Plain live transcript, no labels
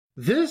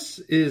This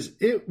is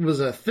It Was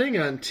a Thing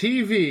on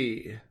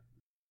TV.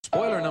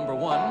 Spoiler number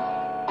one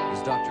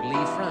is Dr.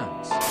 Lee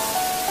Franz.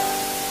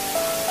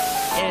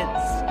 It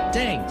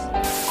stinks.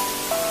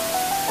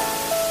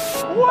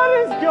 What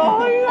is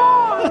going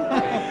on?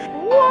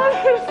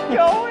 What is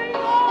going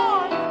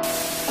on?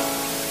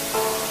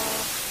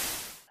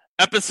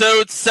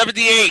 Episode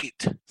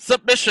 78,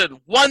 Submission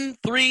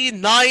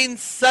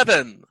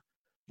 1397,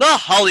 The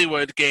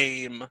Hollywood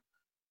Game.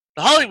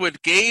 The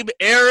Hollywood Game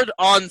aired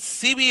on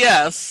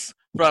CBS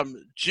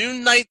from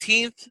June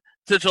 19th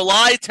to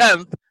July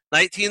 10th,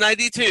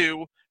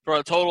 1992, for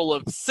a total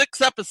of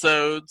 6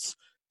 episodes,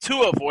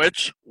 2 of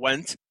which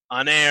went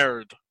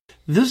unaired.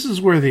 This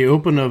is where the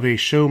open of a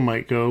show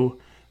might go,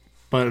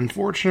 but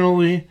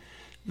unfortunately,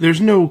 there's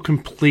no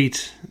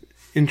complete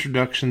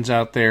introductions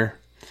out there.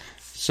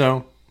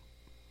 So,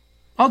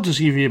 I'll just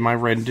give you my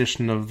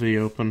rendition of the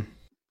open.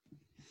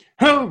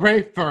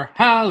 Hooray for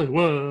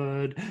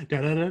Hollywood!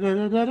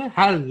 Da-da-da-da-da-da,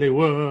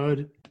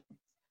 Hollywood!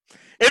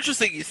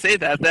 Interesting you say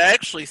that. They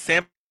actually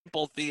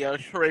sampled the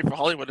Hooray for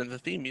Hollywood in the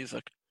theme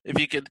music. If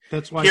you could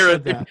That's why hear I it,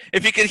 said that.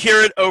 if you could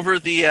hear it over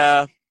the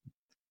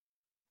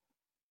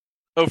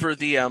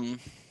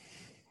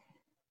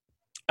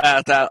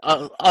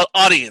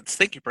audience.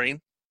 Thank you, Brain.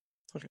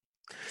 Okay.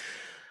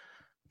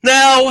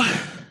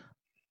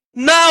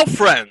 Now,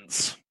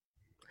 friends,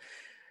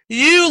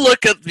 you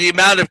look at the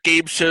amount of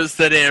game shows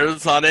that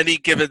airs on any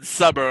given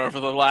summer over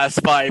the last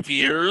 5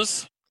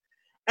 years,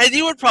 and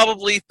you would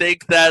probably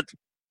think that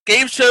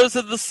game shows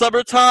in the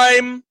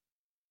summertime,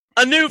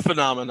 a new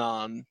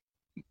phenomenon.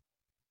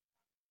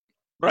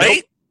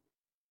 Right?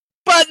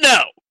 Nope. But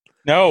no.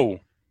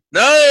 No.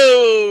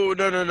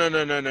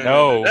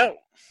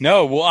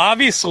 No. Well,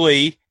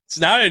 obviously, it's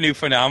not a new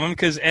phenomenon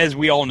because, as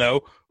we all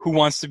know, Who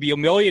Wants to Be a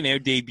Millionaire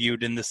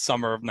debuted in the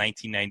summer of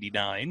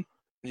 1999.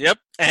 Yep,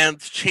 and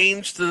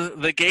changed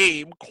the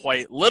game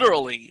quite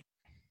literally.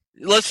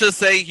 Let's just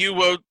say you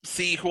won't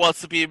see Who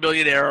Wants to Be a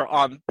Millionaire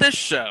on this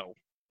show,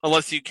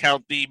 unless you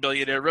count the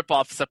Millionaire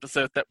Ripoffs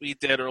episode that we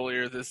did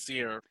earlier this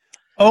year.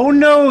 Oh,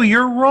 no,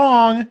 you're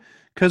wrong,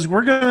 because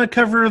we're going to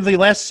cover the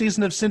last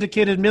season of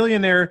Syndicated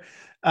Millionaire.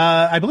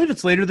 I believe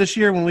it's later this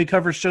year when we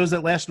cover shows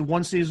that lasted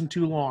one season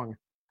too long.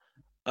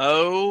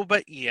 Oh,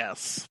 but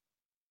yes.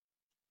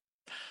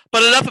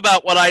 But enough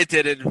about what I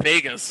did in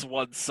Vegas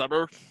one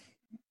summer.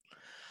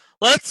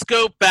 Let's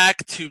go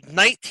back to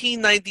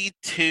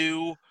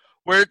 1992,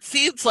 where it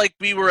seems like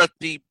we were at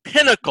the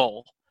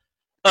pinnacle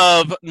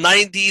of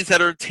 90s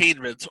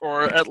entertainment,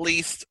 or at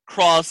least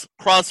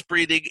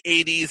crossbreeding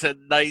 80s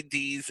and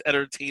 90s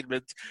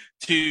entertainment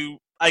to,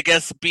 I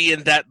guess, be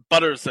in that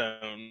butter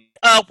zone.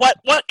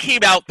 What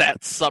came out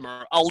that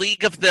summer? A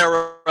League of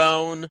Their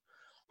Own,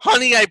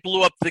 Honey, I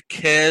Blew Up the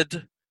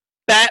Kid,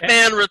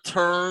 Batman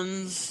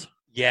Returns.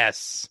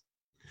 Yes.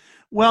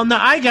 Well,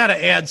 now I got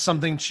to add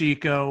something,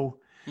 Chico.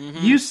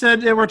 Mm-hmm. You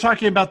said we're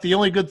talking about the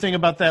only good thing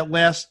about that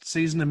last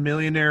season of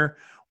Millionaire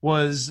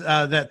was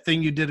that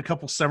thing you did a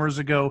couple summers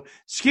ago.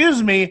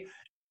 Excuse me,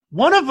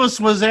 one of us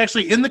was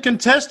actually in the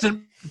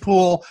contestant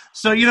pool,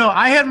 so,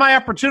 I had my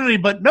opportunity,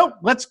 but nope,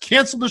 let's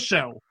cancel the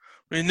show.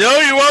 We know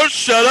you won't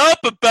shut up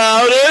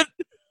about it.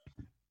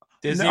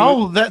 Disney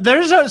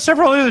There's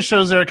several other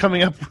shows that are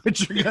coming up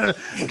which are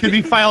could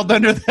be filed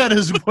under that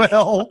as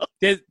well.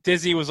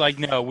 Disney was like,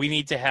 "No, we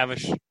need to have a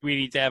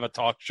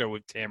talk show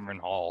with Tamron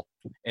Hall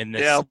in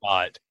this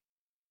spot."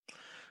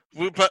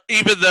 But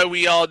even though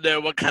we all know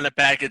what kind of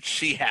baggage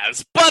she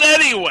has. But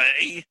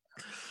anyway,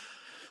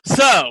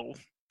 so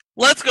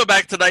let's go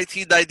back to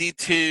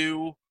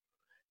 1992.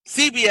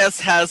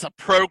 CBS has a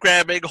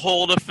programming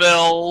hole to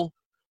fill.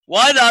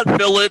 Why not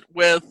fill it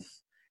with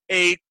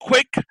a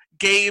quick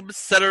game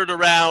centered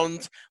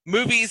around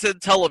movies and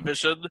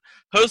television,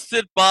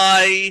 hosted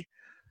by,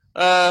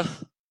 who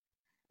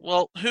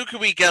can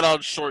we get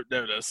on short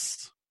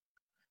notice?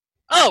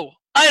 Oh,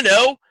 I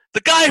know!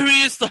 The guy who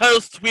used to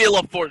host Wheel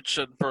of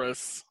Fortune for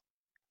us.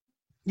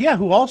 Yeah,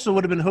 who also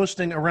would have been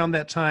hosting around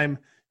that time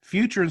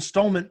future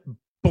installment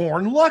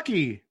Born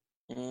Lucky.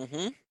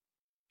 Mm-hmm.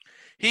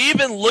 He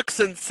even looks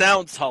and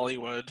sounds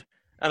Hollywood.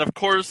 And of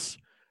course,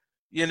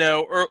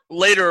 later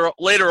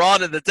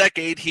on in the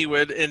decade, he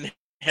would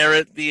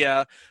inherit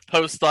the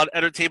post on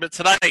Entertainment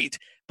Tonight.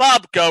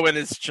 Bob Goen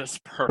is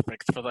just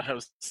perfect for the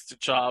host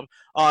job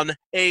on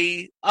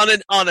a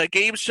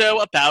game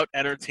show about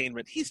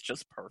entertainment. He's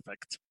just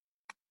perfect.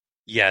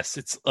 Yes,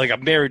 it's like a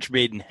marriage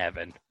made in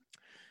heaven.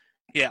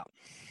 Yeah.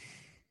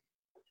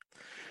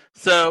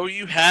 So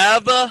you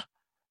have the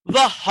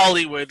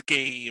Hollywood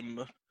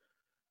Game,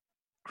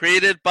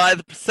 created by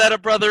the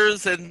Pasetta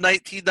Brothers in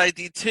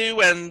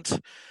 1992,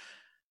 and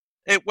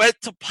it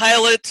went to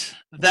pilot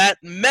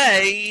that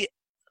May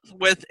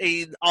with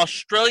an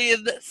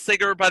Australian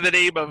singer by the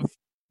name of,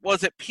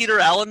 was it Peter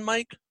Allen,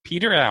 Mike?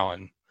 Peter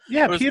Allen.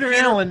 Yeah, Peter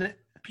Allen.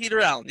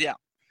 Peter Allen, yeah.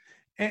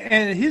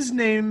 And his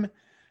name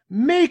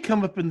may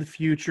come up in the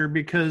future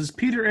because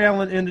Peter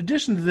Allen, in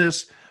addition to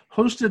this,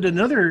 hosted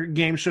another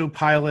game show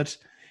pilot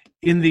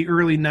in the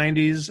early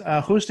 90s,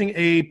 hosting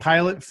a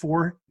pilot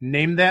for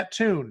Name That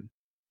Tune.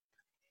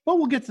 But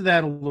we'll get to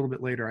that a little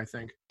bit later, I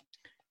think.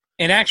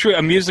 And actually,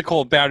 a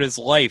musical about his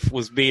life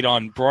was made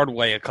on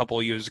Broadway a couple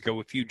of years ago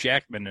with Hugh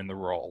Jackman in the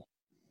role.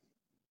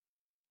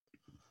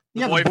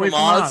 Yeah, Boy The Boy from from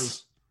Oz?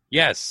 Oz.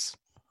 Yes.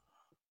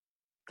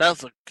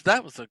 That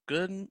was a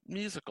good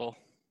musical.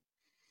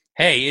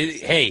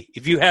 Hey,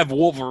 if you have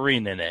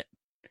Wolverine in it,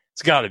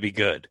 it's got to be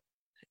good.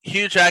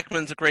 Hugh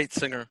Jackman's a great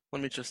singer.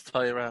 Let me just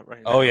tell you that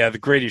right now. Oh yeah, The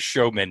Greatest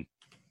Showman,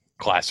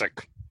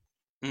 classic.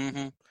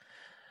 Mm-hmm.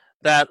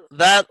 That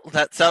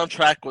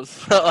soundtrack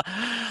was.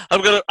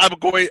 I'm going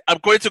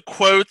to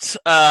quote.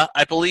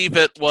 I believe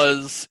it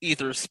was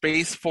either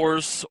Space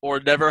Force or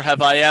Never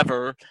Have I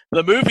Ever.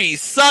 The movie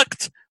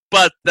sucked,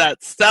 but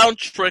that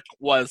soundtrack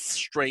was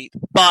straight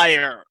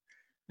fire.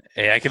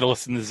 Hey, I could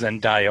listen to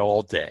Zendaya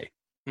all day.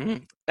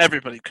 Mm-hmm.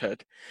 Everybody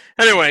could.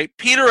 Anyway,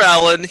 Peter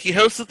Allen, he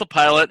hosted the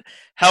pilot.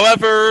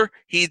 However,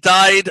 he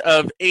died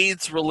of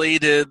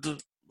AIDS-related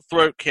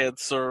throat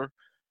cancer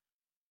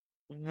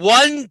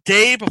one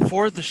day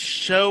before the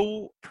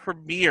show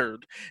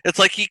premiered. It's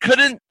like he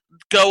couldn't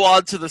go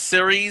on to the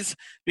series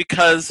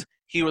because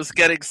he was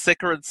getting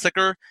sicker and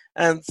sicker,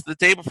 and the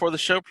day before the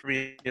show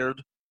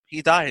premiered,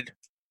 he died.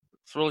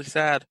 It's really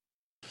sad.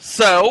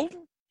 So,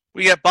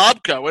 we get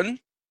Bob Cohen.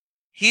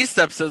 He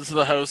steps into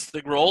the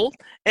hosting role,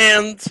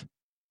 and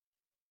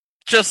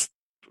just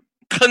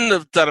couldn't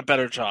have done a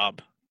better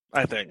job,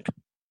 I think.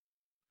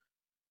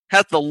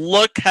 Had the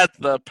look, had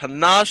the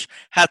panache,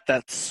 had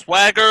that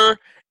swagger,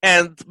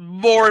 and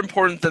more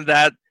important than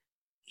that,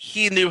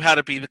 he knew how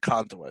to be the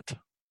conduit.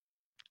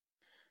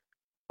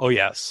 Oh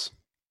yes.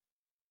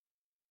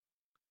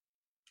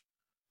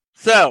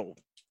 So,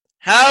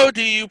 how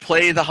do you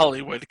play the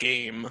Hollywood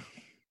game?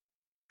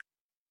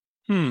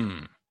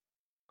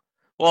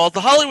 Well,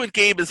 the Hollywood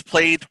game is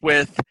played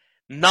with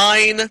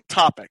 9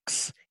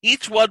 topics,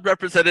 each one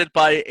represented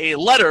by a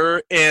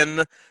letter in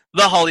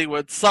the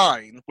Hollywood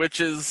sign,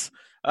 which is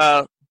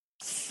in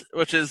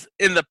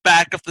the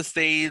back of the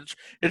stage.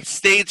 It's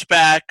stage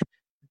back,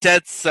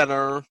 dead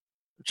center,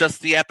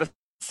 just the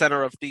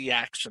epicenter of the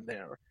action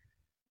there.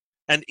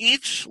 And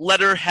each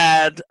letter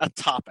had a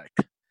topic,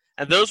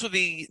 and those were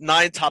the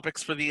 9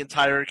 topics for the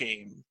entire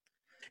game.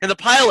 In the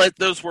pilot,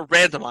 those were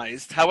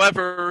randomized.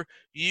 However,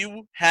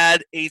 you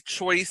had a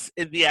choice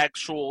in the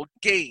actual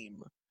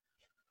game.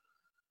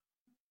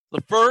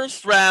 The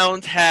first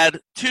round had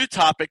 2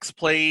 topics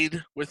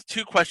played with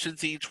 2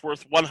 questions each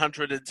worth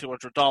 $100 and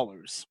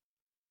 $200.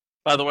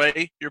 By the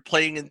way, you're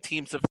playing in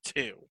teams of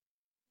 2.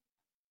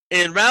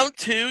 In round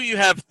 2, you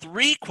have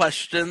 3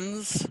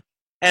 questions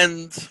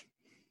and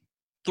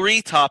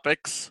 3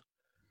 topics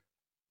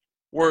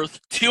worth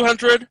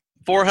 $200,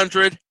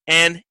 $400,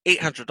 and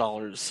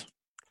 $800.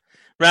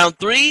 Round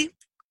 3,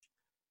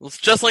 it's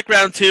just like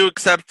round 2,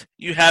 except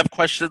you have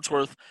questions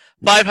worth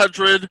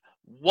 $500,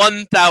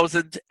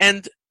 $1,000,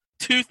 and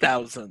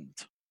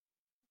 $2,000.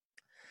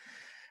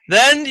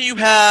 Then you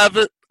have,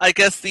 I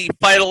guess, the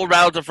final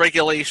round of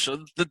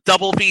regulation, the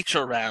double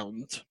feature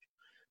round,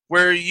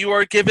 where you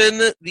are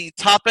given the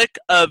topic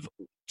of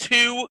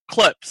 2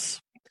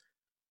 clips.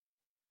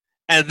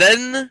 And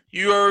then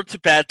you are to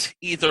bet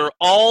either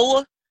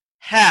all,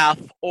 half,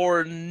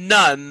 or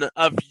none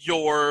of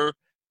your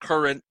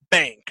current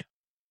bank.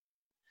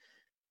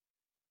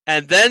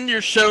 And then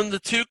you're shown the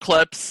 2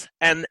 clips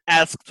and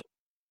asked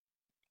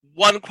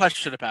 1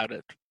 question about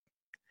it.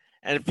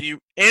 And if you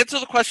answer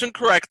the question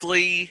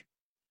correctly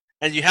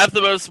and you have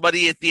the most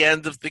money at the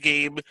end of the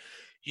game,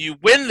 you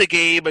win the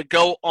game and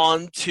go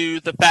on to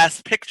the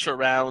Fast Picture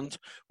round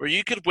where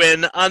you could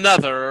win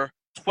another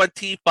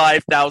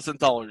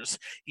 $25,000.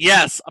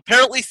 Yes,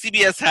 apparently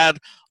CBS had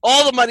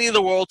all the money in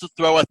the world to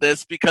throw at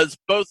this because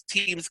both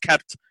teams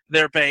kept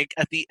their bank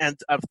at the end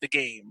of the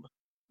game.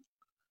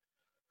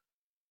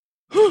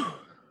 Whew.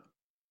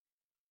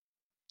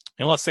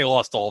 Unless they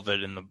lost all of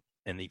it in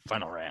the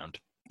final round.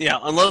 Yeah,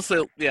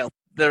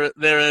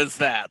 there is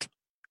that.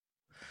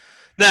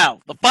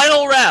 Now, the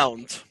final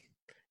round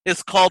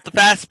is called the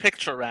Fast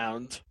Picture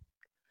round,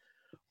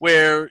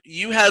 where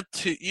you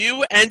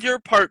and your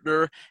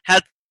partner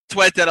had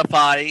to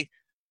identify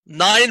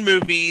 9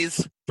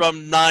 movies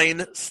from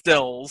 9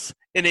 stills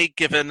in a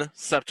given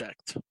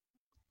subject,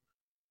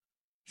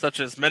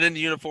 such as Men in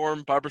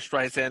Uniform, Barbra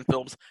Streisand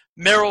films,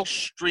 Meryl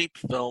Streep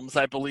films,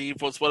 I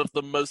believe, was one of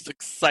the most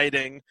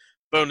exciting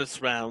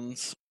bonus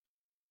rounds.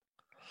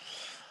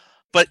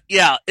 But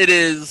yeah, it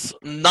is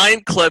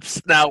 9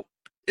 clips. Now,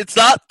 it's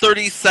not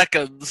 30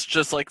 seconds,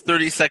 just like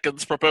 30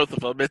 seconds for both of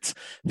them. It's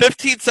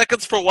 15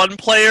 seconds for one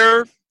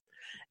player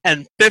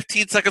and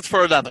 15 seconds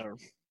for another.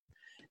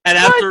 And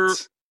after,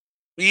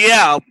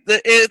 yeah,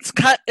 it's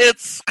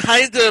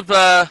kind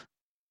of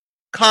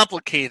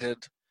complicated.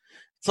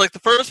 It's like the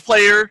first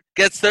player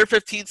gets their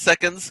 15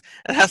 seconds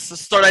and has to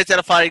start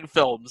identifying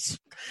films.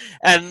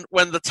 And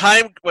when the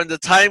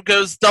time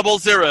goes double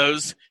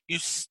zeros, you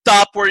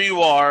stop where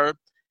you are,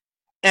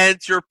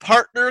 and your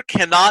partner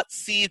cannot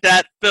see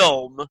that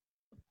film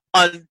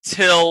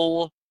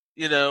until,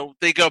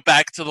 they go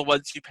back to the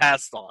ones you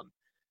passed on.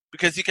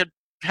 Because you can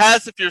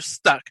pass if you're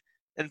stuck.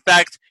 In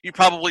fact, you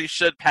probably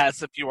should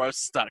pass if you are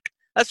stuck.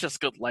 That's just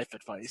good life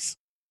advice.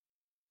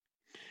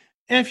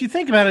 And if you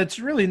think about it, it's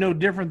really no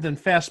different than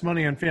Fast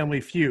Money on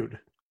Family Feud.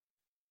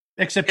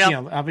 Except, Yep. you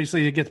know,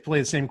 obviously you get to play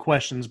the same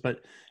questions,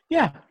 but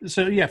yeah.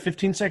 So, yeah,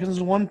 15 seconds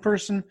to one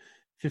person,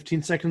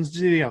 15 seconds to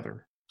the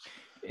other.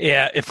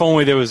 Yeah, if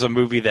only there was a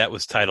movie that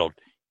was titled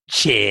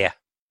Chair.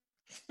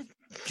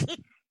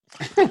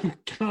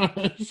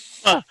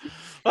 Gosh.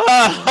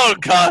 Oh,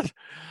 God.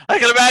 I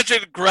can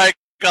imagine Greg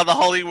on the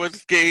Hollywood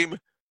game.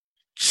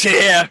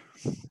 Chair,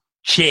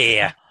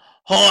 Chair.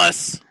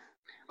 horse,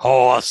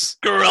 Horse.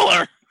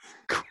 gorilla.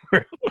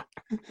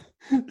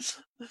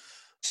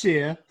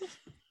 Yeah.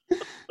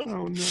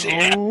 Oh, no.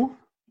 Shit.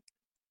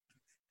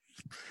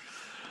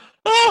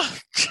 Oh,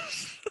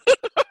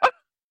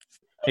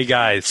 Hey,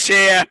 guys.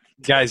 chair.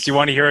 Guys, do you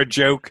want to hear a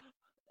joke?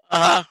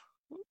 Uh-huh.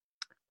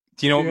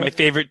 Do you know what Yeah. my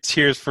favorite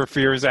Tears for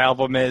Fears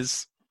album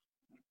is?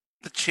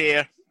 The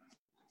chair.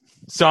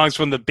 Songs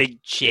from the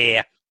Big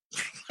Chair.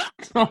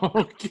 Oh,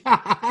 God.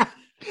 Why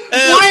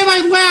am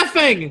I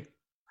laughing?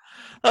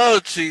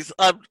 Oh, jeez.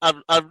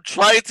 I'm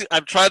trying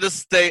to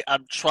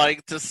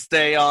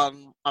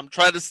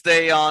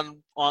stay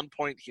on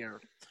point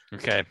here.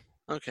 Okay.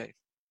 Okay.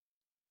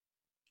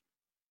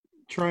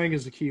 Trying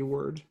is a key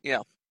word.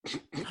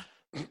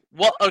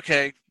 Well,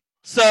 okay.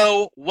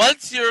 So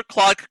once your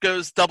clock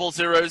goes double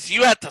zeros,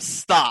 you had to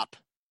stop.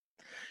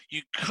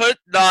 You could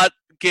not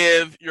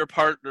give your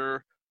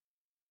partner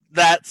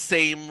that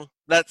same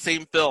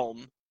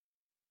film.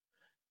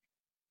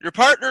 Your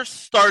partner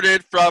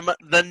started from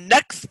the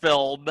next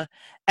film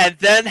and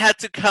then had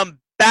to come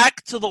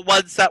back to the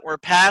ones that were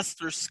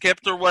passed or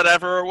skipped or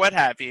whatever or what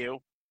have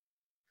you,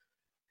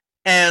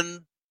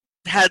 and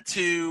had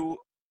to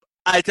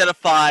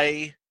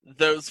identify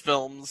those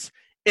films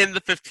in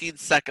the 15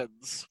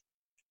 seconds.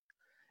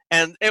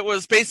 And it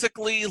was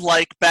basically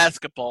like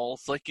basketball.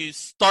 It's like you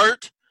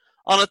start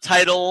on a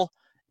title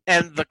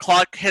and the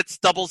clock hits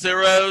double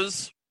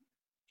zeros,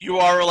 you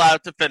are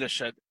allowed to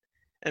finish it.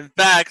 In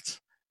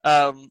fact,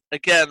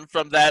 again,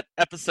 from that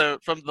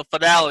episode, from the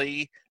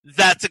finale,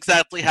 that's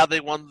exactly how they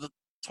won the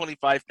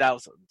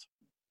 25,000.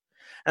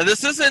 And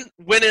this isn't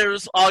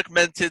winners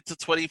augmented to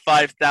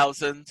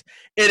 25,000.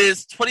 It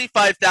is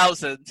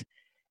 25,000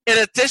 in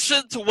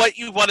addition to what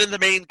you won in the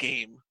main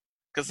game.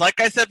 Because,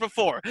 like I said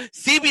before,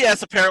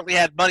 CBS apparently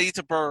had money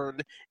to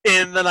burn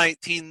in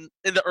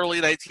the early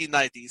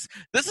 1990s.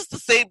 This is the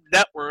same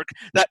network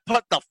that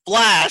put The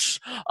Flash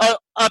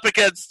up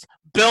against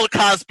Bill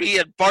Cosby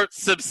and Bart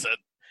Simpson.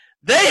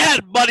 They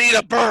had money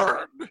to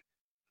burn.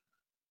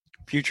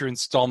 Future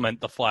installment,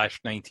 The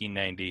Flash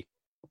 1990.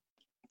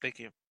 Thank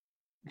you.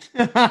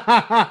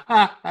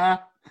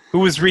 Who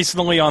was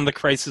recently on the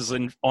Crisis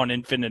on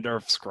Infinite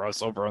Earths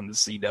crossover on the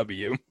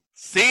CW.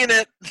 Seen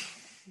it.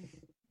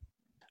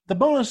 The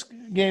bonus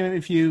game,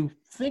 if you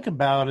think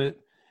about it,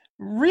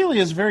 really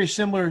is very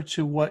similar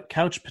to what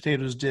Couch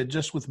Potatoes did,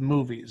 just with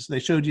movies. They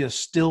showed you a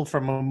still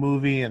from a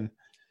movie, and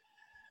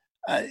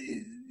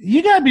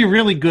you got to be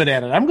really good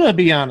at it. I'm going to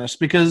be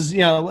honest, because, you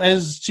know,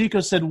 as Chico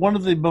said, one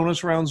of the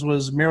bonus rounds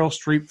was Meryl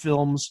Streep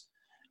films,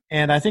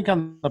 and I think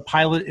on the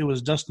pilot it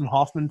was Dustin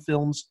Hoffman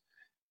films.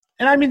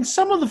 And I mean,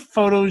 some of the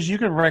photos you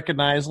can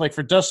recognize, like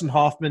for Dustin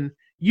Hoffman,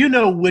 you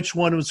know which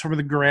one was from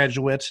The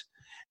Graduate,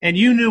 and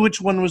you knew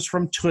which one was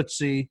from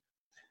Tootsie.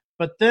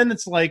 But then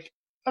it's like,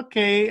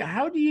 okay,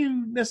 how do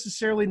you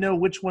necessarily know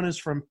which one is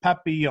from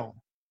Papillon?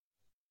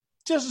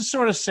 Just a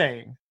sort of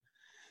saying.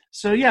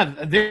 So, yeah,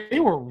 they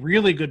were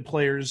really good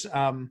players.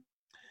 I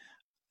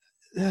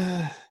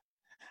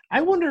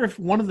wonder if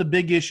one of the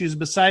big issues,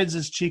 besides,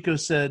 as Chico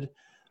said,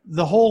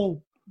 the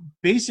whole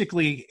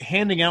basically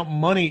handing out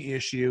money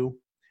issue,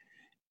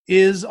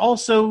 is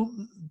also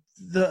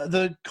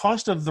the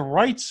cost of the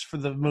rights for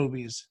the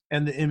movies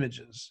and the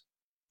images.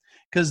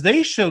 Because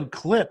they showed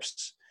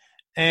clips,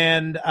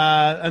 and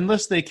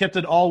unless they kept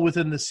it all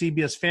within the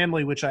CBS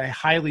family, which I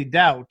highly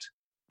doubt.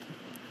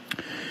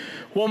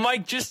 Well,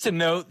 Mike, just to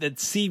note that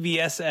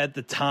CBS at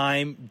the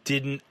time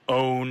didn't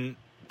own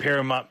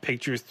Paramount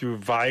Pictures through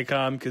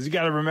Viacom, because you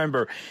got to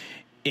remember,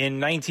 in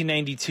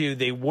 1992,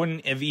 they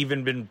wouldn't have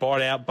even been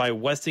bought out by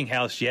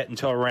Westinghouse yet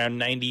until around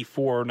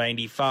 94 or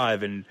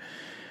 95, and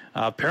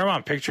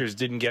Paramount Pictures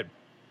didn't get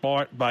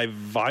bought by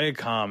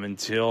Viacom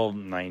until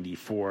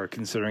 94,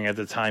 considering at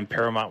the time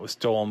Paramount was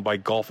still owned by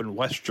Gulf and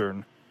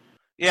Western.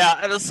 Yeah,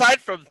 and aside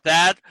from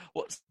that,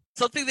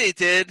 something they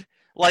did,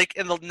 like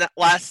in the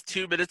last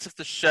 2 minutes of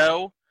the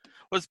show,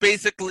 was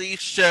basically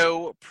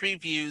show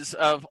previews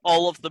of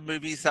all of the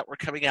movies that were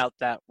coming out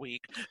that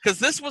week. Because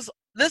this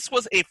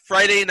was a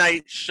Friday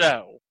night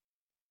show.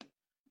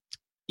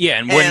 Yeah,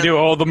 and when do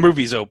all the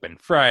movies open?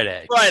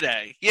 Friday.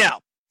 Friday, yeah.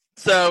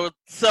 So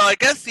I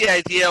guess the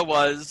idea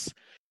was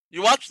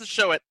you watch the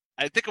show at,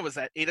 I think it was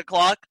at 8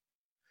 o'clock,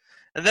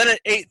 and then at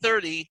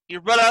 8:30 you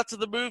run out to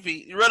the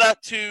movie. You run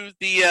out to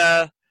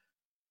the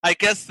I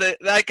guess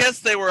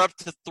they were up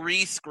to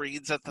 3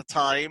 screens at the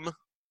time,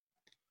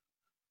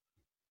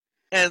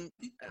 and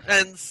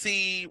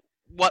see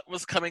what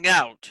was coming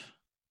out.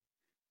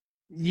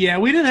 Yeah,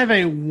 we didn't have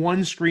a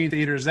one-screen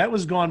theaters. That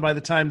was gone by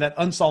the time that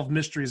Unsolved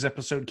Mysteries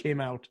episode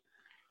came out.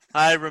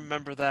 I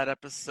remember that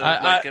episode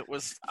like it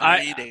was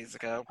 3 days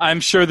ago. I'm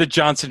sure the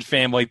Johnson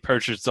family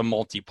purchased a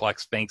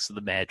multiplex thanks to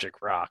the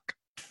Magic Rock.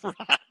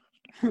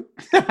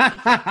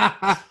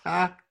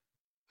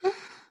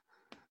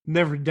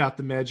 Never doubt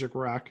the Magic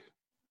Rock.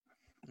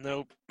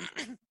 Nope.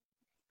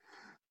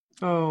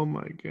 Oh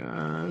my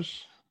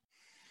gosh.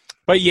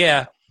 But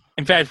yeah,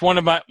 in fact,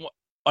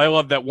 I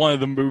love that one of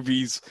the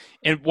movies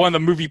and one of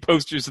the movie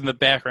posters in the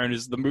background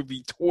is the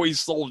movie Toy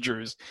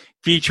Soldiers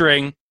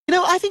featuring. You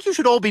know, I think you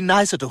should all be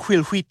nicer to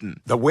Will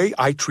Wheaton. The way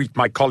I treat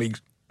my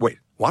colleagues... Wait,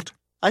 what?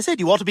 I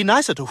said you ought to be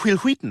nicer to Will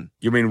Wheaton.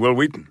 You mean Will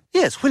Wheaton?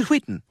 Yes, Will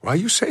Wheaton. Why are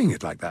you saying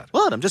it like that?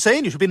 What? I'm just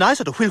saying you should be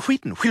nicer to Will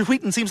Wheaton. Will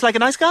Wheaton seems like a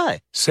nice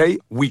guy. Say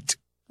wheat.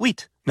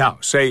 Wheat. Now,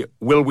 say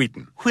Will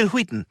Wheaton. Will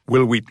Wheaton.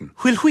 Will Wheaton.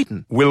 Will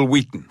Wheaton. Will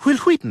Wheaton.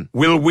 Will Wheaton.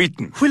 Will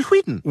Wheaton. Will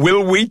Wheaton.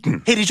 Will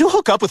Wheaton. Hey, did you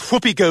hook up with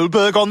Whoopi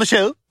Goldberg on the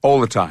show? All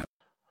the time.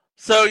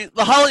 So,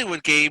 the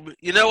Hollywood game,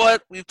 you know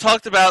what? We've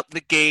talked about the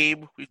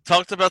game. We've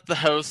talked about the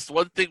host.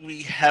 One thing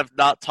we have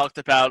not talked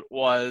about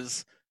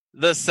was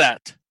the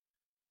set.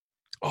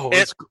 Oh,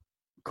 it's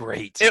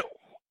great.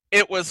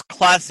 It was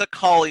classic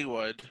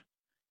Hollywood.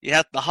 You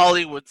had the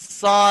Hollywood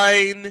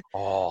sign.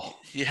 Oh.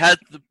 You had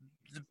the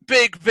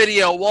big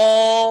video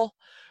wall.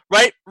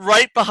 Right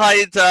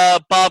behind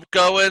Bob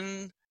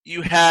Goen,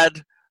 you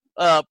had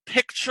the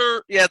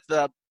pictures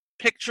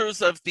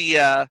of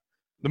the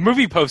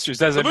movie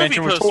posters, as I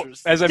mentioned with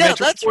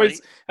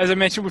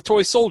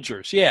Toy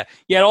Soldiers. Yeah,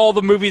 you had all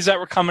the movies that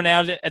were coming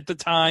out at the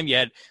time. You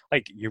had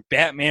like your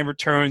Batman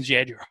Returns. You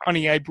had your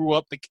Honey, I Blew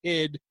Up the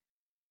Kid.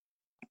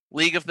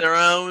 League of Their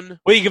Own.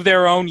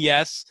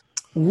 Yes.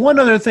 One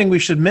other thing we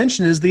should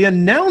mention is the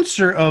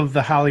announcer of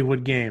the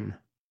Hollywood game.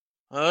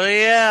 Oh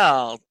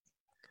yeah,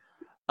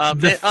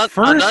 an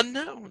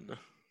unknown.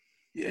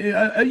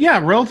 Yeah,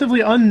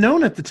 relatively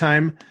unknown at the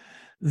time.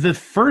 The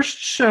first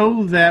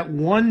show that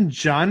one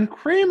John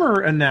Kramer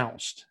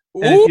announced.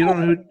 And if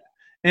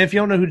you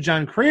don't know who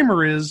John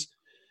Kramer is,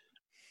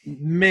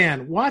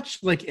 man,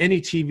 watch like any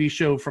TV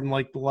show from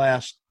like the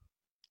last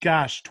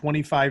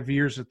 25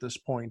 years at this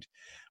point.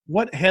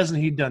 What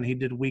hasn't he done? He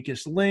did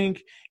Weakest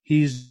Link.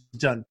 He's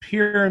done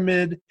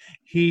Pyramid.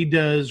 He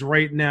does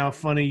right now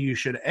Funny You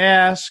Should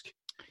Ask.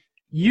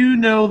 You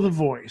know the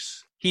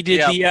voice. He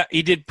did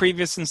he did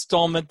previous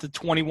installment, the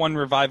 21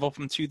 revival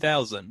from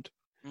 2000.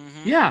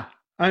 Mm-hmm. Yeah.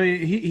 I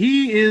mean,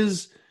 he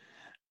is,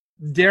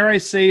 dare I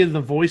say,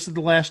 the voice of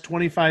the last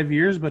 25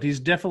 years, but he's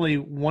definitely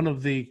one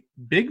of the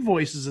big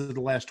voices of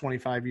the last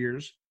 25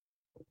 years.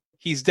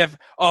 He's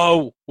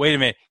Oh, wait a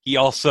minute. He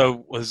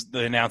also was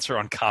the announcer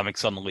on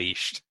Comics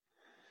Unleashed.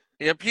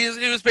 Yep,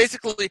 he was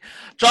basically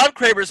John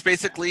Kramer's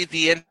basically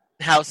the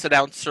in-house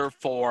announcer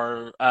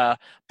for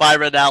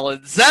Byron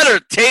Allen's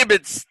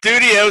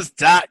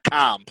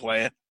EntertainmentStudios.com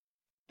plan.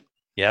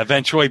 Yeah,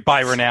 eventually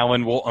Byron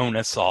Allen will own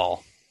us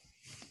all.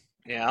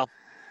 Yeah.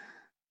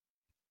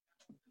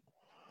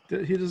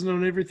 He doesn't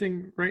own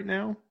everything right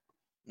now?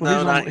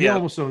 Well, no, he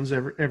almost owns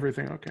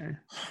everything. Okay.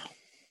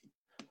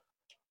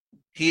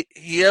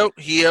 He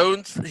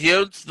owns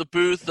the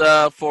booth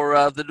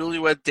for the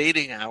Newlywed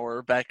Dating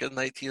Hour back in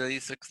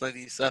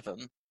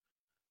 1996-97,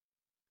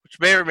 which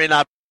may or may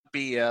not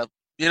be. You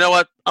know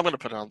what? I'm going to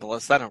put it on the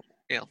list. I'm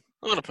going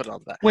to put it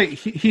on that. Wait,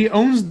 he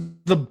owns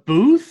the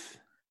booth?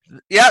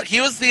 Yeah,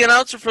 he was the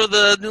announcer for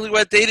the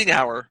Newlywed Dating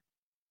Hour.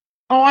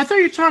 Oh, I thought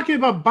you were talking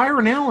about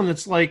Byron Allen.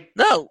 It's like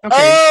no. Okay.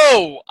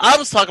 Oh, I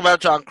was talking about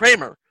John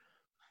Kramer.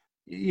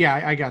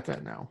 Yeah, I got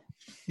that now.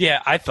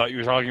 Yeah, I thought you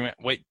were talking about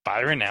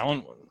Byron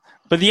Allen.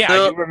 But yeah,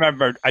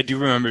 I do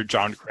remember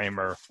John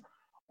Kramer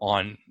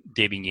on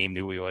Dating Game,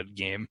 Newlywed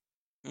Game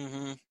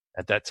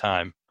at that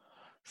time.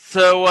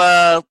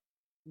 So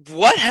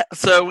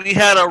so we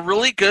had a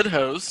really good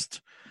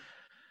host.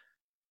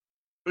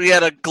 We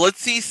had a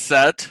glitzy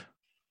set.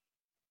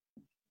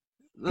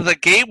 The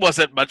game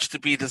wasn't much to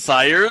be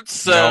desired,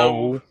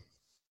 so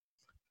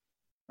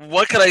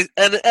what could I?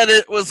 And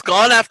it was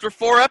gone after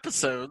 4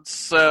 episodes.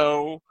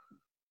 So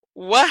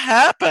what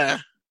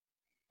happened?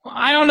 Well,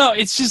 I don't know.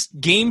 It's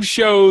just game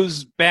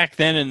shows back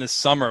then in the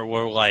summer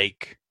were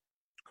like,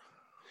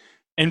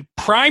 in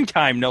prime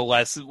time no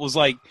less. It was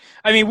like,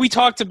 I mean, we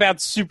talked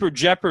about Super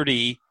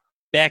Jeopardy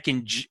back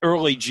in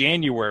early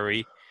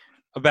January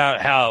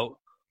about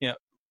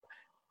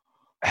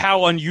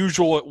how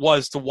unusual it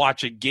was to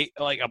watch a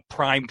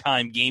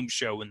primetime game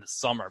show in the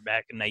summer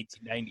back in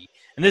 1990.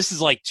 And this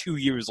is like 2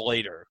 years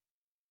later.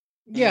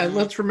 Yeah,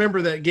 let's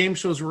remember that game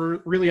shows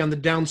were really on the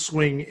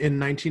downswing in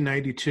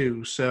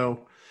 1992.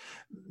 So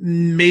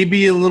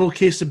maybe a little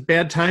case of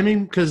bad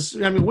timing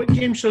because, I mean, what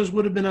game shows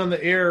would have been on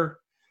the air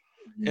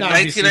in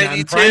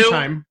 1992?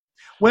 Time?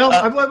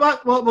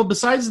 Well,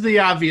 besides the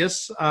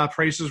obvious,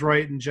 Price is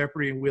Right and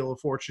Jeopardy and Wheel of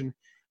Fortune,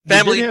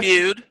 Family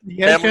Feud.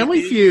 Yeah,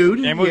 Family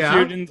Feud. Family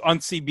Feud on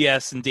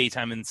CBS and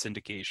daytime in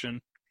syndication.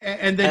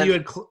 And then you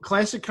had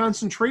classic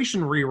concentration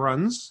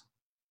reruns.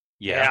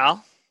 Yeah.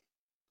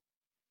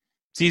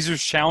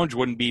 Caesar's Challenge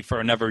wouldn't be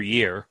for another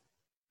year.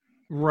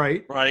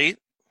 Right.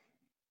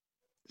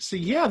 So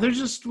yeah, there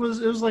just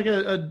was like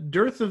a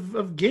dearth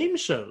of game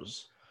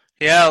shows.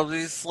 Yeah,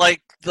 these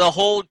like the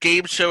whole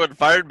game show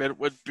environment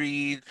would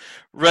be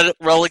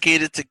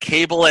relegated to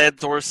cable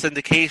and/or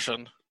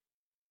syndication.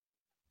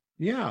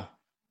 Yeah.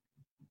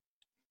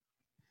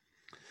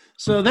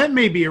 So that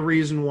may be a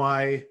reason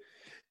why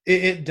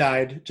it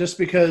died, just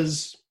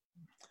because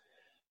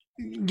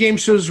game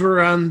shows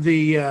were on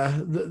the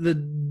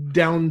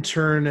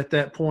downturn at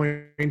that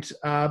point.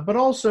 But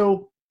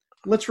also,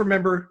 let's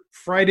remember,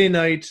 Friday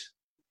night,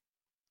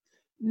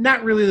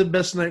 not really the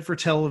best night for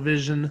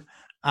television,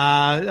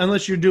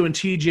 unless you're doing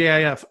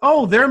TGIF.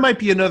 Oh, there might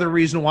be another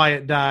reason why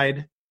it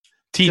died.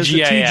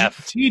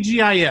 TGIF.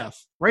 TGIF,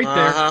 right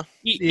there. Uh-huh.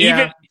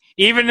 Yeah.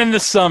 Even in the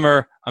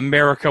summer,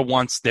 America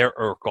wants their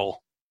Urkel.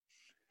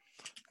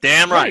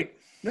 Damn right.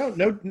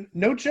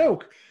 No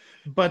joke.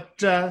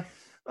 But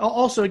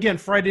also, again,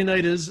 Friday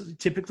night is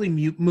typically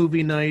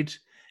movie night.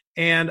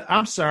 And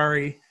I'm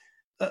sorry,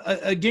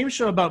 a game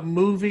show about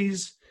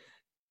movies,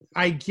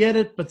 I get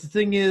it. But the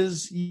thing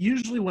is,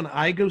 usually when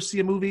I go see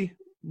a movie,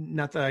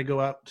 not that I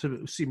go out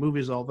to see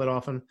movies all that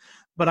often,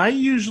 but I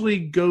usually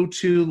go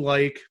to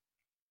like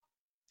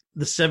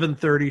the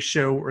 7:30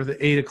 show or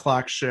the 8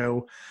 o'clock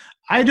show.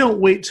 I don't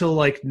wait till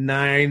like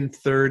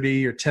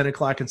 9:30 or 10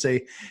 o'clock and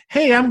say,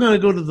 hey, I'm going to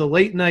go to the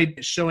late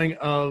night showing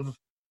of,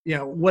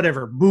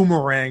 whatever,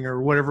 Boomerang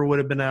or whatever would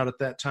have been out at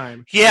that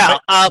time. Yeah.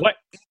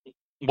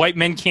 White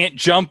men can't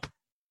jump.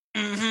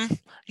 Mm-hmm.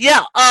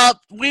 Yeah.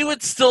 We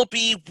would still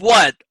be,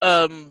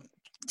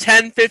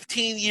 10,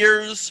 15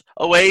 years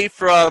away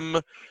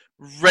from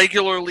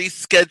regularly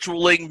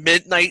scheduling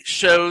midnight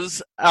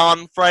shows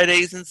on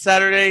Fridays and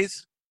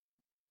Saturdays.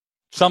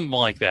 Something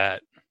like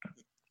that.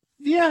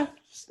 Yeah.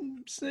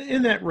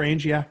 In that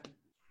range, yeah.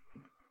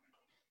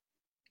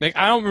 Like,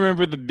 I don't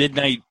remember the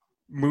midnight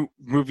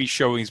movie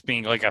showings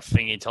being like a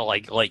thing until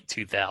like late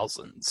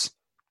 2000s.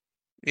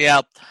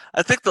 Yeah,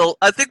 I think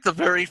the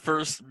very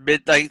first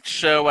midnight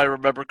show I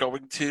remember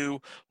going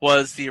to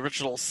was the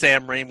original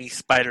Sam Raimi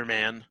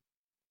Spider-Man.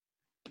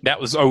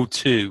 That was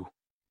 2002.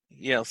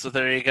 Yeah, so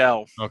there you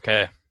go.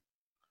 Okay.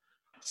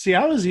 See,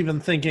 I was even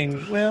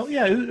thinking, well,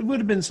 yeah, it would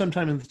have been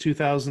sometime in the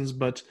 2000s,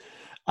 but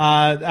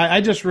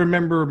I just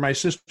remember my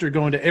sister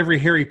going to every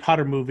Harry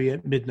Potter movie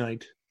at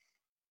midnight.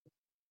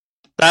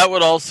 That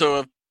would also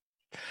have...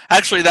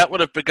 Actually, that would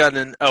have begun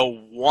in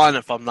 2001,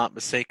 if I'm not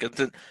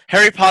mistaken.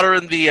 Harry Potter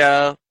and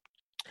the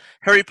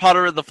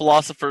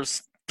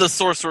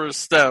Sorcerer's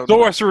Stone.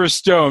 Sorcerer's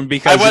Stone,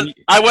 because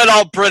I went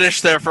all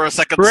British there for a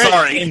second.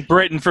 Sorry. In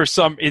Britain, for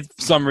some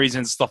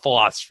reason, it's the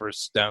Philosopher's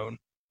Stone.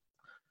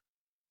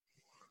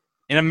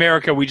 In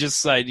America, we just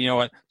said, you know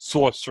what,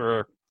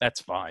 sorcerer, that's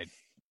fine.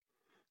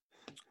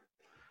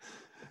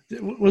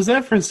 Was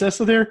that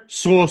Francesca there?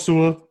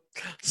 Sorcerer.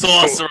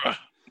 Sorcerer.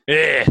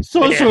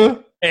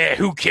 Sorcerer.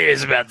 Who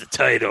cares about the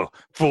title?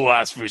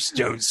 Philosopher's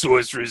Stone,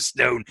 Sorcerer's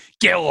Stone.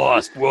 Get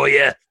lost, will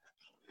ya?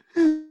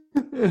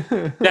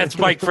 That's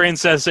Mike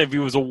Francesa if he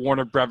was a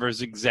Warner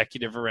Brothers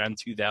executive around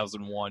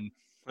 2001.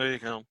 There you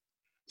go.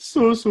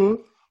 Sorcerer.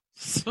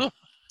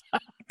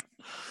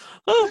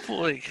 Oh,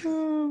 boy.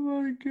 Oh,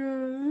 my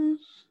gosh.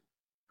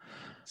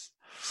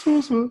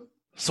 Sorcerer.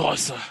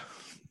 Sorcerer.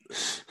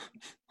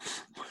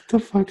 The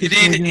fuck you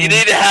need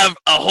to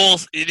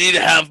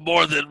have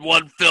more than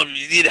one film.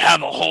 You need to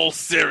have a whole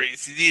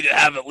series. You need to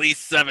have at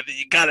least 7.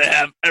 You gotta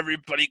have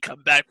everybody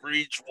come back for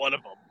each one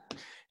of them.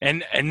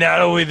 And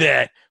not only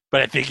that,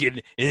 but I think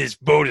in this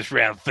bonus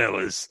round,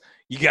 fellas,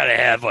 you gotta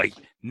have like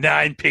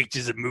 9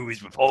 pictures of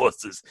movies with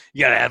horses.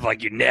 You gotta have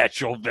like your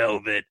Natural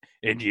Velvet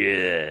and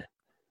your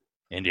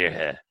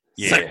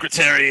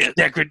Secretariat.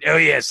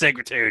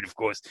 Secretariat, of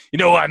course. You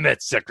know I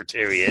met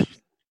Secretariat.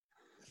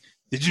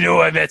 Did you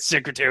know I met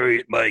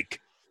Secretariat,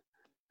 Mike?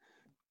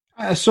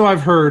 So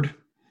I've heard.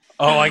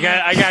 Oh, I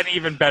got an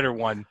even better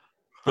one.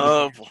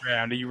 Oh,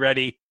 round. Are you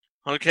ready?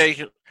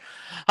 Okay.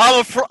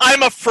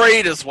 I'm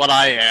afraid is what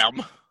I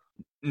am.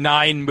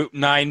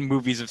 9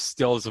 movies of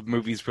stills of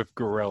movies with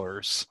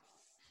gorillas.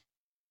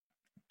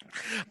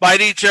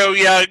 Mighty Joe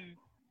Young,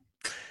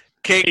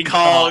 King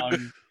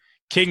Kong.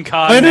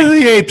 Planet of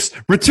the Apes.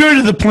 Return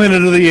to the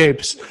Planet of the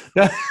Apes.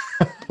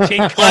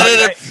 King Kong.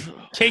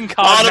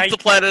 Out of the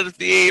Planet of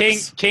the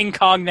Apes. King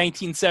Kong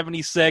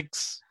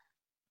 1976.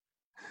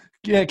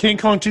 Yeah, King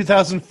Kong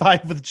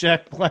 2005 with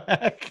Jack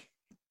Black.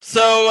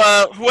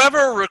 So,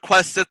 whoever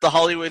requested the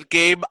Hollywood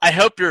game, I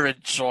hope you're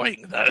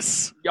enjoying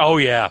this. Oh,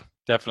 yeah,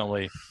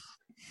 definitely.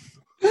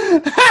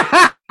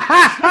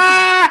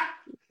 I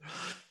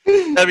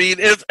mean,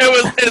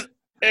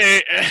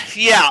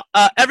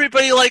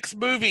 everybody likes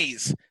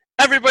movies.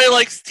 Everybody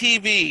likes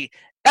TV.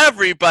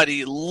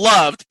 Everybody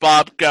loved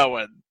Bob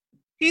Goen.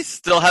 He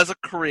still has a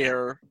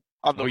career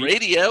on the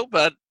radio,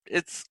 but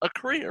it's a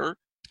career.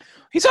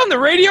 He's on the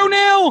radio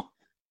now?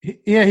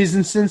 Yeah, he's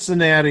in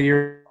Cincinnati,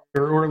 or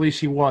at least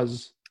he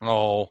was.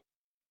 Oh.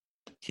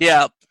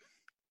 Yeah.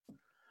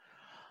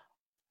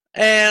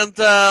 And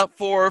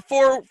for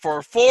 4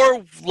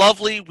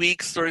 lovely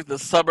weeks during the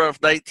summer of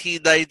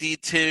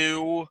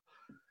 1992,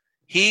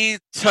 he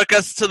took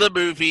us to the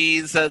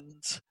movies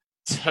and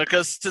took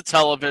us to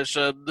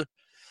television.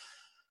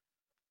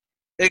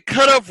 It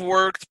could have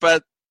worked,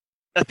 but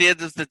at the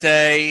end of the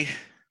day,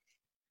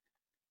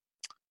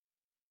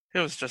 it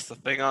was just a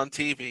thing on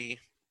TV.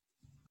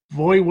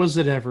 Boy, was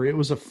it ever. It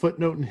was a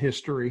footnote in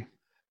history.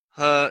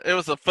 It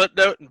was a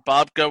footnote in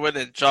Bob Gowen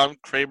and John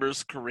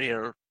Kramer's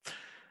career.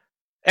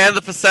 And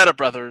the Pacetta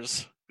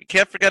brothers. We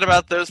can't forget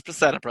about those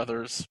Pacetta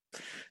brothers.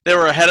 They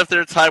were ahead of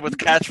their time with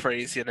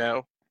catchphrase, you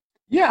know.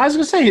 Yeah, I was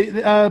going to say,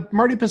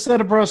 Marty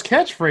Pacetta brought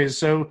catchphrase,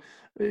 so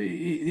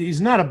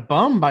he's not a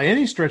bum by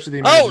any stretch of the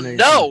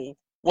imagination. Oh, no!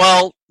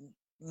 Well,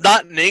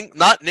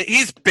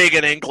 he's big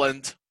in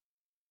England.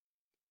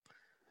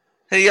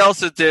 He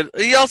also did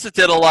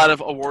a lot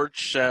of award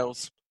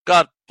shows.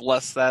 God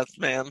bless that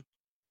man.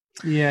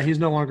 Yeah, he's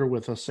no longer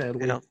with us,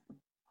 sadly. Yeah.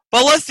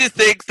 But unless you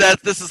think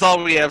that this is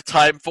all we have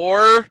time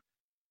for,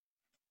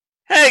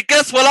 hey,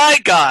 guess what I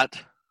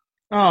got?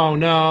 Oh,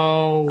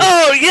 no.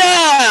 Oh,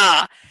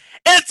 yeah!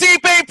 It's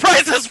eBay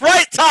Price is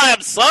Right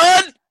time,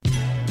 son!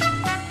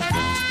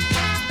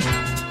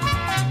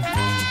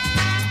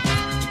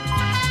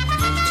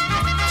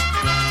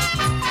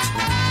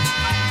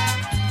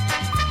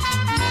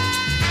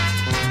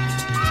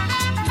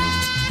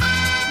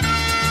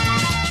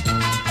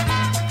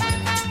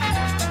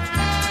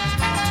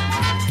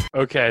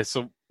 Okay,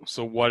 so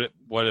what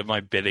am I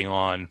bidding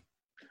on?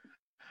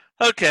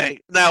 Okay,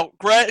 now,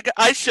 Greg,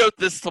 I showed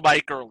this to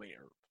Mike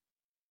earlier.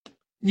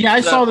 Yeah,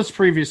 I saw this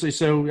previously,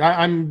 so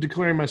I'm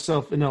declaring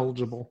myself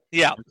ineligible.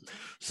 Yeah.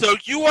 So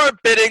you are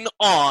bidding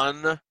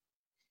on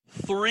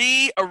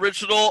 3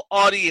 original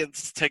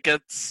audience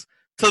tickets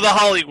to the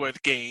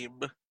Hollywood game.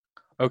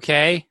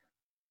 Okay.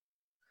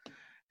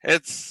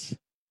 It's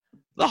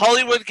the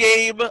Hollywood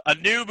game, a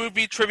new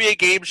movie trivia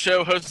game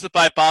show hosted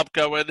by Bob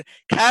Gowen,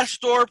 cash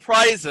door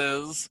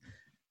prizes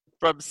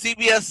from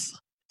CBS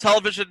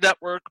Television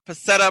Network,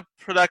 Pacetta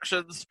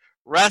Productions,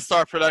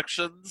 Rastar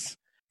Productions,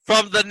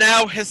 from the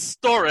now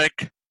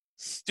historic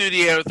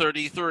Studio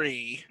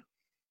 33.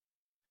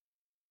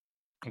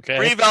 Okay.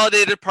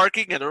 Pre-validated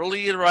parking and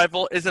early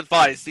arrival is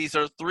advised. These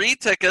are 3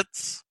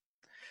 tickets.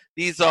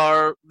 These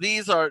are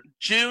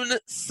June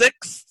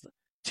 6th,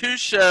 2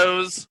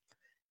 shows,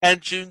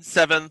 and June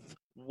 7th,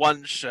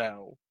 1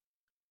 show.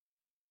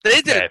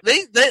 They did.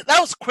 Okay. That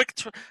was quick.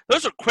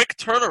 Those are quick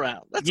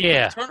turnaround. That's a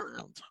quick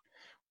turnaround.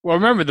 Well,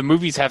 remember the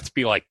movies have to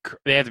be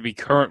they have to be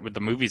current with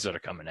the movies that are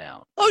coming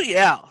out. Oh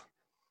yeah.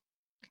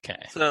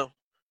 Okay. So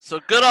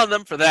good on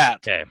them for that.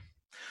 Okay.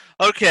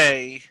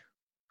 Okay.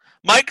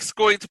 Mike's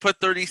going to put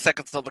 30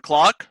 seconds on the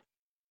clock.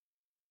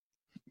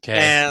 Okay.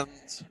 And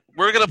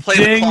we're gonna play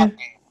Ding. the clock game.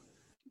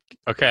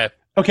 Okay.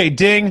 Okay,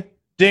 ding,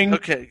 ding.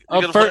 Okay. Oh,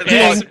 You're gonna play the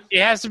it clock.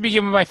 has to be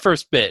given my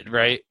first bid,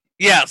 right?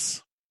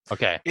 Yes.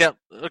 Okay. Yep.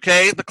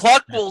 Okay. The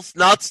clock will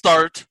not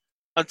start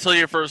until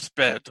your first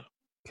bid.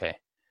 Okay.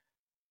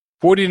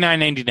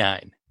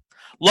 $49.99.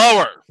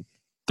 Lower.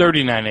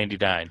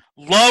 $39.99.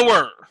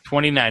 Lower.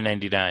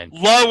 $29.99.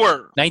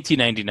 Lower.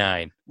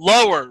 $19.99.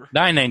 Lower.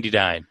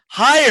 $9.99.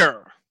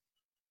 Higher.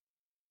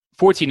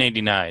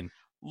 $14.99.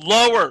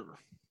 Lower.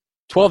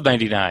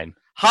 $12.99.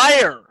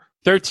 Higher.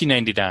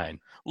 $13.99.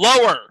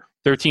 Lower.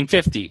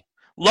 $13.50.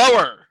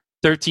 Lower.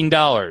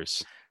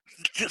 $13.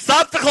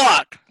 Stop the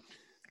clock.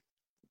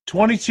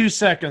 22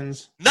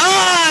 seconds.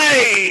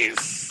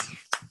 Nice.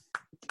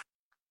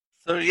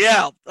 So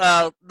yeah,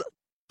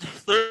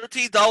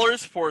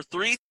 $13 for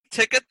 3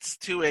 tickets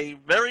to a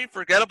very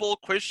forgettable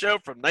quiz show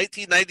from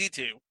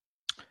 1992.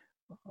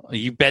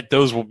 You bet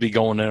those will be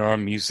going in our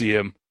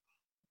museum.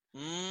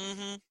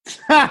 Mm-hmm.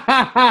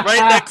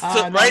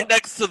 Right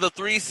next to the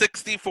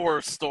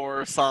 364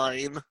 store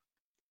sign.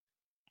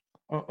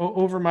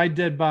 Over my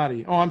dead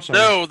body. Oh, I'm sorry.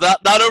 No,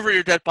 not over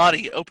your dead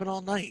body. Open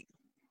all night.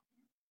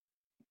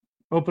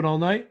 Open all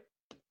night?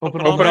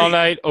 Open Open all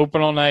night.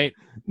 Open all night.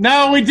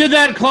 No, we did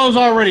that close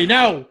already.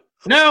 No.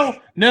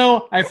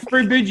 I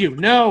forbid you.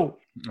 No.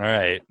 All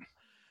right.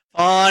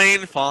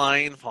 Fine.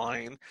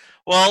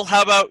 Well,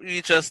 how about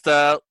you just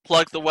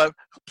plug the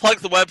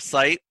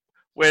website,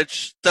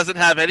 which doesn't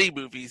have any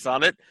movies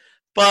on it,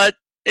 but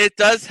it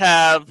does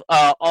have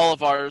all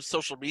of our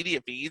social media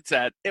feeds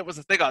at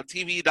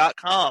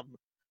itwasathingontv.com.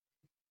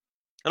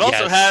 It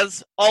also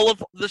has all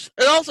of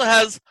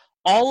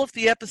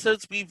the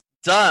episodes we've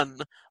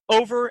done,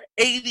 over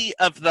 80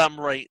 of them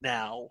right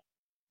now.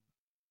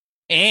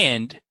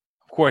 And,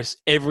 of course,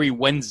 every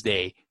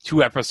Wednesday,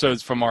 2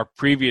 episodes from our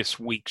previous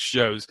week's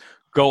shows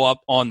go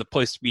up on the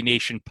Place to Be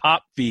Nation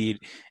pop feed.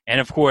 And,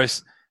 of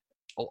course,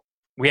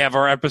 we have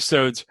our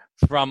episodes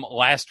from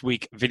last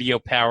week, Video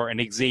Power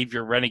and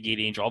Xavier Renegade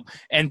Angel.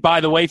 And,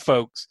 by the way,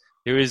 folks,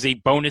 there is a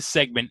bonus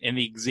segment in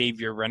the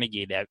Xavier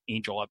Renegade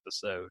Angel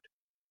episode.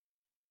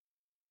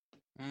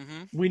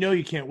 Mm-hmm. We know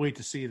you can't wait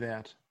to see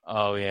that.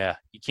 Oh, yeah.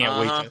 You can't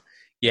wait to...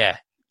 Yeah,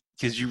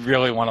 because you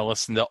really want to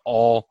listen to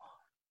all...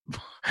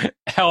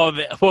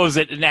 what was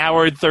it, an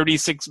hour and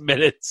 36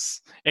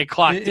 minutes? It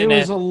clocked It in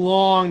was at... a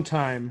long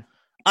time.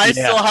 I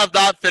still have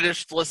not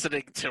finished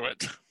listening to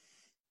it.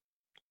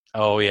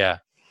 Oh, yeah,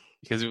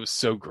 because it was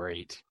so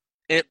great.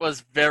 It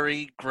was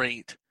very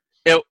great.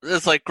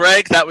 It's like,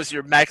 Greg, that was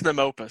your magnum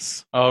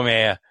opus. Oh,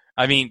 man.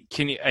 I mean,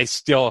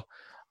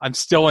 I'm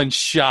still in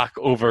shock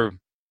over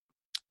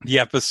the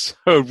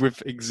episode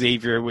with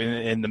Xavier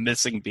and the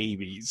missing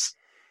babies.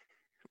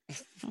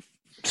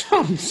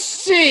 Oh,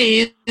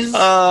 jeez.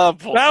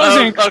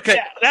 Okay.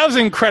 That was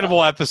an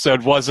incredible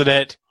episode, wasn't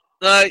it?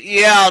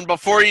 Yeah, and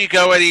before you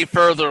go any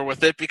further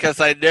with it, because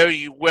I know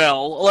you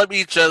will, let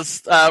me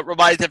just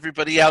remind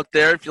everybody out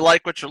there, if you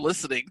like what you're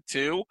listening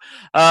to,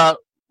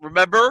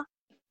 remember,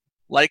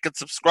 like and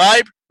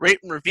subscribe, rate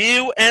and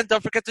review, and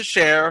don't forget to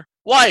share.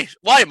 Why,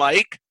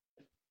 Mike?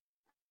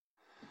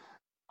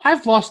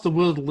 I've lost the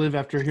will to live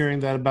after hearing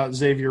that about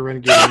Xavier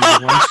Renegade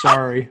Angel. I'm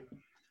sorry.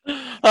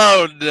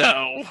 Oh,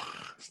 no.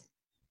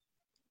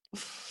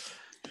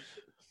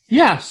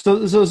 Yeah, so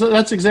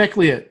that's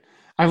exactly it.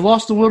 I've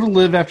lost the will to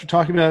live after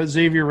talking about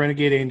Xavier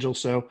Renegade Angel,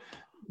 so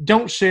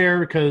don't share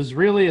because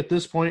really at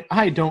this point,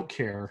 I don't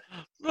care.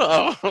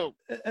 Oh.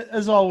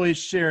 As always,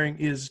 sharing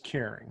is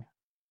caring.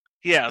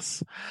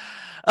 Yes.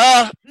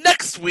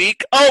 Next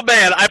week, oh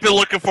man, I've been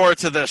looking forward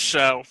to this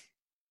show.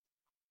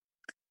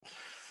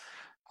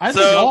 I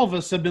think all of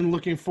us have been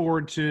looking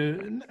forward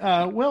to,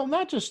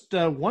 not just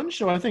one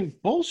show. I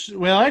think both.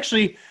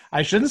 Actually,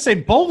 I shouldn't say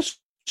both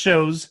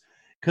shows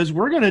because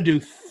we're going to do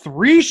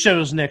 3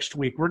 shows next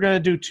week. We're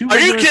going to do 2. Are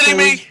you kidding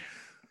me?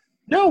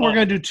 No, we're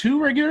going to do 2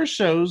 regular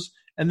shows,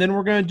 and then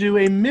we're going to do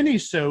a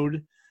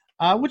mini-sode,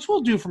 which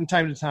we'll do from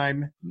time to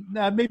time,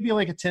 maybe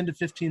like a 10 to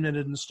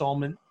 15-minute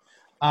installment,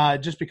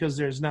 just because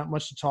there's not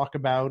much to talk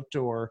about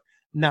or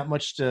not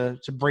much to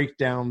break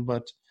down,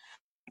 but...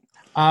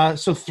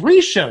 So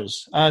 3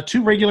 shows,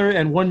 2 regular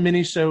and 1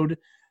 mini-sode.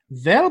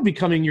 That'll be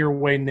coming your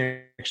way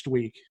next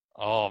week.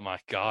 Oh, my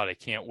God. I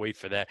can't wait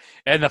for that.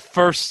 And the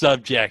first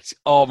subject.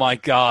 Oh, my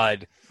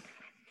God.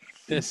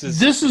 This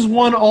is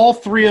one all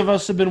 3 of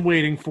us have been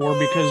waiting for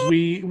because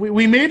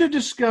we made a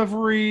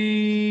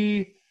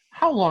discovery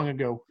how long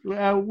ago?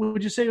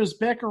 Would you say it was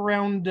back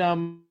around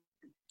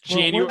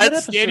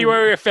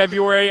January or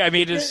February? I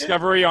made a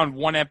discovery on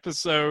one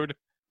episode.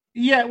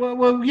 Yeah,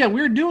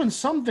 we were doing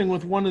something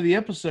with one of the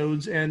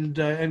episodes, and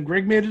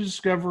Greg made a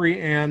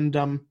discovery, and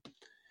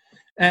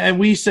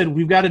we said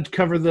we've got to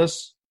cover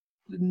this.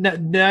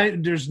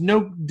 There's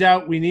no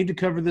doubt we need to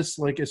cover this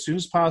like as soon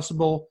as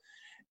possible,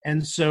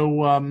 and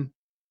so.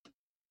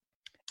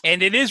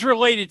 And it is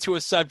related to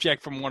a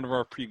subject from one of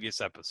our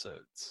previous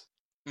episodes.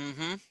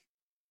 Mm-hmm.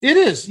 It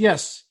is,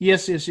 yes.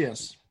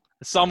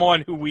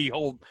 Someone who we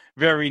hold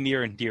very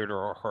near and dear to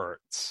our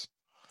hearts.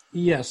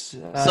 Yes.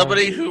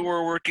 Somebody who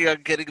we're working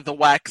on getting the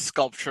wax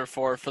sculpture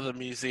for the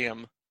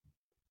museum.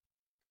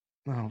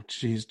 Oh,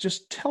 geez.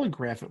 Just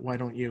telegraph it, why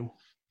don't you?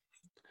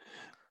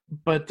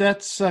 But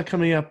that's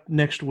coming up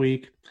next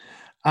week.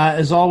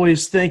 As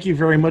always, thank you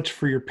very much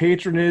for your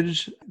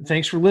patronage.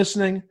 Thanks for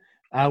listening.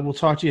 We'll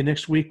talk to you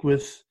next week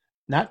with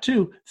not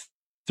 2,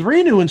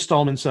 3 new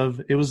installments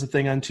of It Was a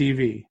Thing on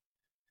TV.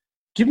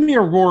 Give me a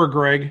roar,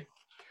 Greg.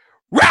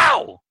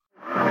 Row!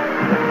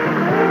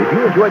 If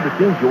you enjoyed the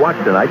scenes you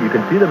watched tonight, you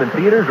can see them in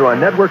theaters or on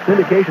network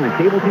syndication and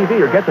cable TV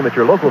or get them at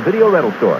your local video rental store.